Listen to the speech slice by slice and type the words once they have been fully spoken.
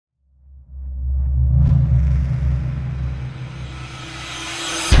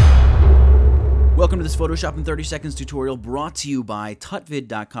Welcome to this Photoshop in 30 Seconds tutorial brought to you by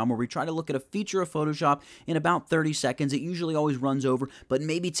tutvid.com, where we try to look at a feature of Photoshop in about 30 seconds. It usually always runs over, but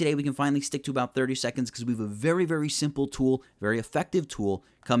maybe today we can finally stick to about 30 seconds because we have a very, very simple tool, very effective tool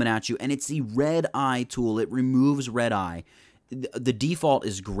coming at you, and it's the red eye tool. It removes red eye. The default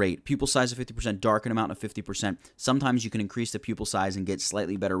is great. Pupil size of 50%, darken amount of 50%. Sometimes you can increase the pupil size and get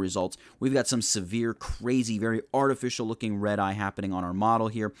slightly better results. We've got some severe, crazy, very artificial looking red eye happening on our model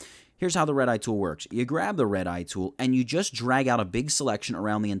here. Here's how the red eye tool works. You grab the red eye tool and you just drag out a big selection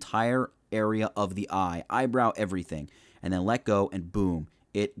around the entire area of the eye, eyebrow, everything, and then let go and boom,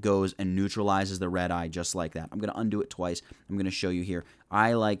 it goes and neutralizes the red eye just like that. I'm going to undo it twice. I'm going to show you here.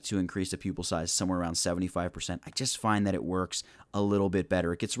 I like to increase the pupil size somewhere around 75%. I just find that it works a little bit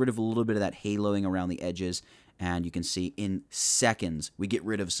better. It gets rid of a little bit of that haloing around the edges, and you can see in seconds we get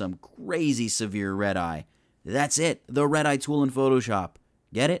rid of some crazy severe red eye. That's it. The red eye tool in Photoshop.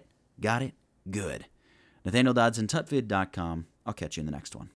 Get it? Got it? Good. Nathaniel Dodson, tutvid.com. I'll catch you in the next one.